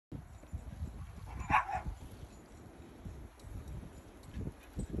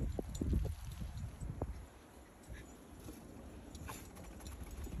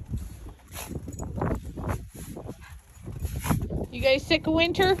You guys sick of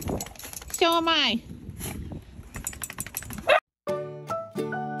winter? So am I.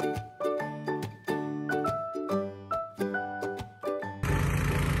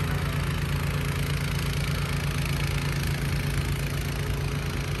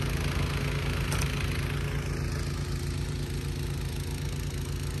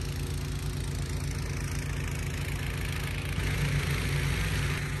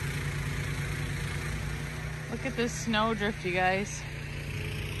 Look at this snow drift, you guys.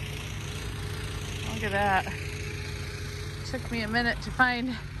 Look at that. Took me a minute to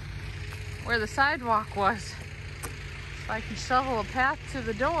find where the sidewalk was so I could shovel a path to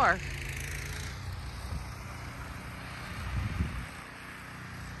the door.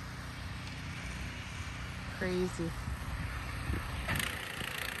 Crazy.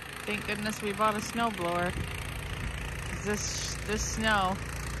 Thank goodness we bought a snowblower. This snow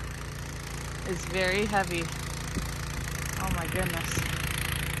is very heavy. Oh my goodness.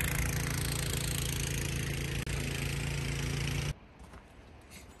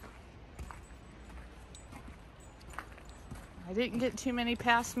 I didn't get too many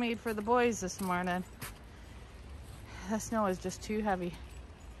paths made for the boys this morning. That snow is just too heavy.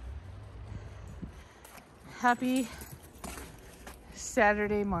 Happy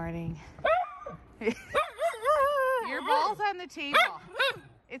Saturday morning. Your ball's on the table.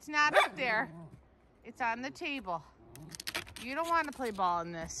 It's not up there. It's on the table. You don't want to play ball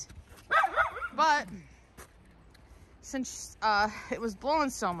in this. But since it was blowing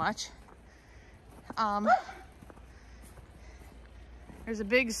so much, there's a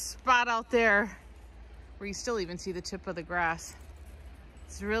big spot out there where you still even see the tip of the grass.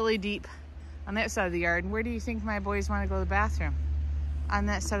 It's really deep on that side of the yard. And where do you think my boys want to go to the bathroom? On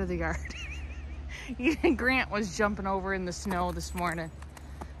that side of the yard. Even Grant was jumping over in the snow this morning.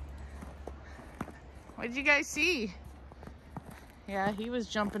 What did you guys see? Yeah, he was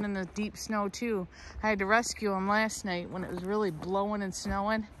jumping in the deep snow too. I had to rescue him last night when it was really blowing and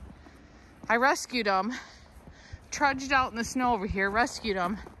snowing. I rescued him, trudged out in the snow over here, rescued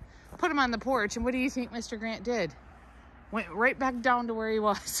him, put him on the porch, and what do you think Mr. Grant did? Went right back down to where he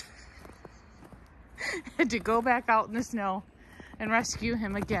was. Had to go back out in the snow and rescue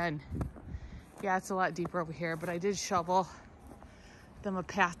him again. Yeah, it's a lot deeper over here, but I did shovel them a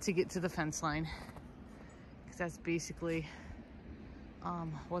path to get to the fence line. Because that's basically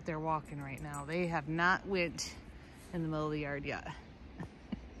what they're walking right now. They have not went in the middle of the yard yet.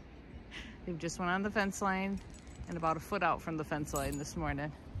 They've just went on the fence line and about a foot out from the fence line this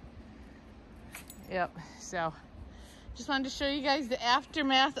morning. Yep, so just wanted to show you guys the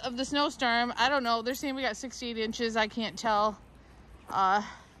aftermath of the snowstorm. I don't know, they're saying we got 68 inches. I can't tell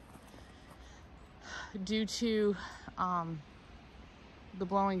due to the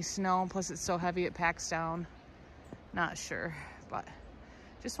blowing snow, plus it's so heavy it packs down. Not sure, but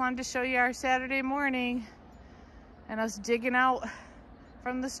just wanted to show you our Saturday morning and us digging out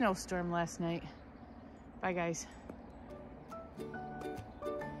from the snowstorm last night. Bye guys.